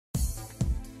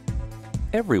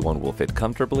Everyone will fit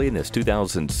comfortably in this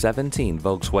 2017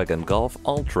 Volkswagen Golf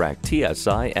Alltrack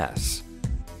TSI S.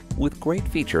 With great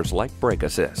features like brake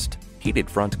assist, heated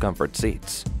front comfort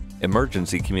seats,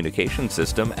 emergency communication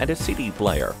system, and a CD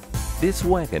player, this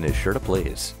wagon is sure to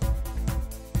please.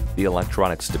 The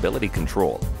electronic stability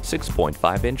control,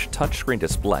 6.5-inch touchscreen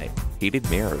display, heated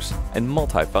mirrors, and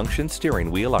multi-function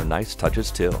steering wheel are nice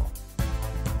touches too.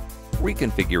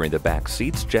 Reconfiguring the back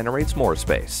seats generates more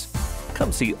space.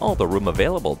 Come see all the room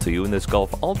available to you in this Golf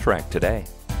Alltrack today.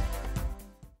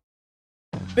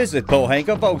 Visit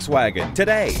Pohanka Volkswagen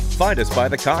today. Find us by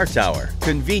the car tower,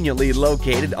 conveniently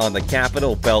located on the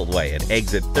Capitol Beltway at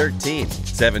Exit 13,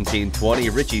 1720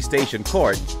 Ritchie Station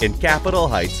Court in Capitol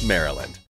Heights, Maryland.